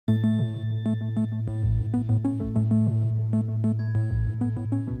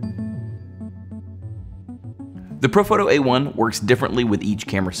The ProPhoto A1 works differently with each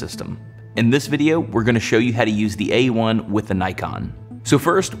camera system. In this video, we're going to show you how to use the A1 with the Nikon. So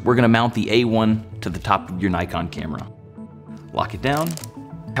first, we're going to mount the A1 to the top of your Nikon camera. Lock it down,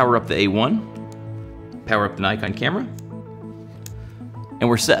 power up the A1, power up the Nikon camera, and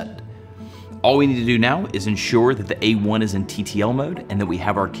we're set. All we need to do now is ensure that the A1 is in TTL mode and that we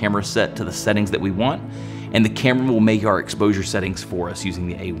have our camera set to the settings that we want, and the camera will make our exposure settings for us using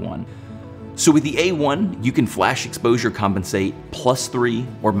the A1. So with the A1, you can flash exposure compensate +3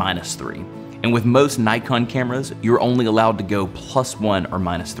 or -3. And with most Nikon cameras, you're only allowed to go +1 or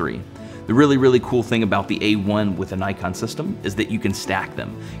 -3. The really cool thing about the A1 with a Nikon system is that you can stack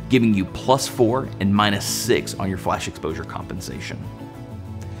them, giving you +4 and -6 on your flash exposure compensation.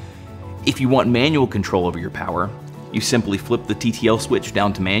 If you want manual control over your power, you simply flip the TTL switch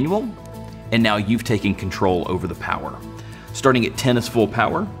down to manual, and now you've taken control over the power. Starting at 10 is full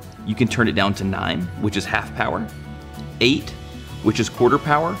power, you can turn it down to 9, which is half power, 8, which is quarter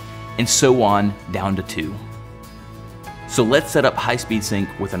power, and so on down to 2. So let's set up high-speed sync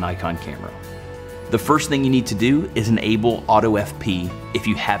with a Nikon camera. The first thing you need to do is enable Auto FP if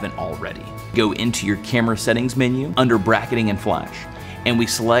you haven't already. Go into your camera settings menu under bracketing and flash, and we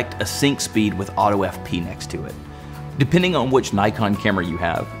select a sync speed with Auto FP next to it. Depending on which Nikon camera you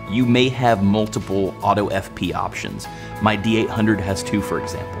have, you may have multiple Auto FP options. My D800 has 2, for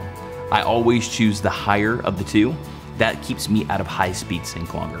example. I always choose the higher of the 2. That keeps me out of high-speed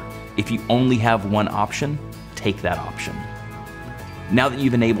sync longer. If you only have one option, take that option. Now that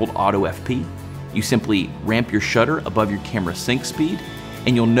you've enabled Auto FP, you simply ramp your shutter above your camera sync speed,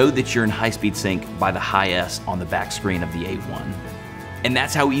 and you'll know that you're in high-speed sync by the high S on the back screen of the A1. And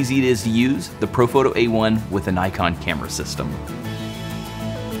that's how easy it is to use the ProPhoto A1 with a Nikon camera system.